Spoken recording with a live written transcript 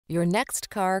Your next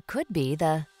car could be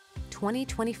the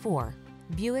 2024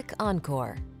 Buick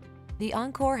Encore. The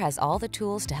Encore has all the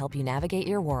tools to help you navigate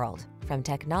your world, from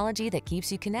technology that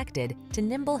keeps you connected to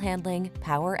nimble handling,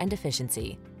 power, and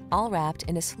efficiency, all wrapped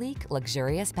in a sleek,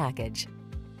 luxurious package.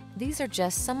 These are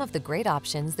just some of the great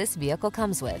options this vehicle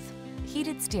comes with: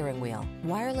 heated steering wheel,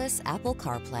 wireless Apple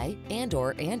CarPlay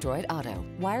and/or Android Auto,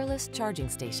 wireless charging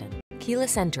station,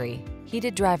 keyless entry,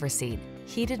 heated driver's seat,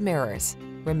 heated mirrors,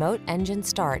 remote engine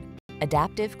start,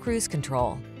 adaptive cruise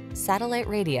control, satellite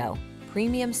radio,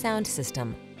 premium sound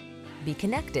system. Be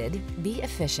connected, be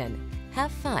efficient.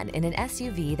 Have fun in an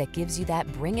SUV that gives you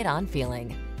that bring it on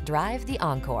feeling. Drive the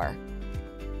Encore.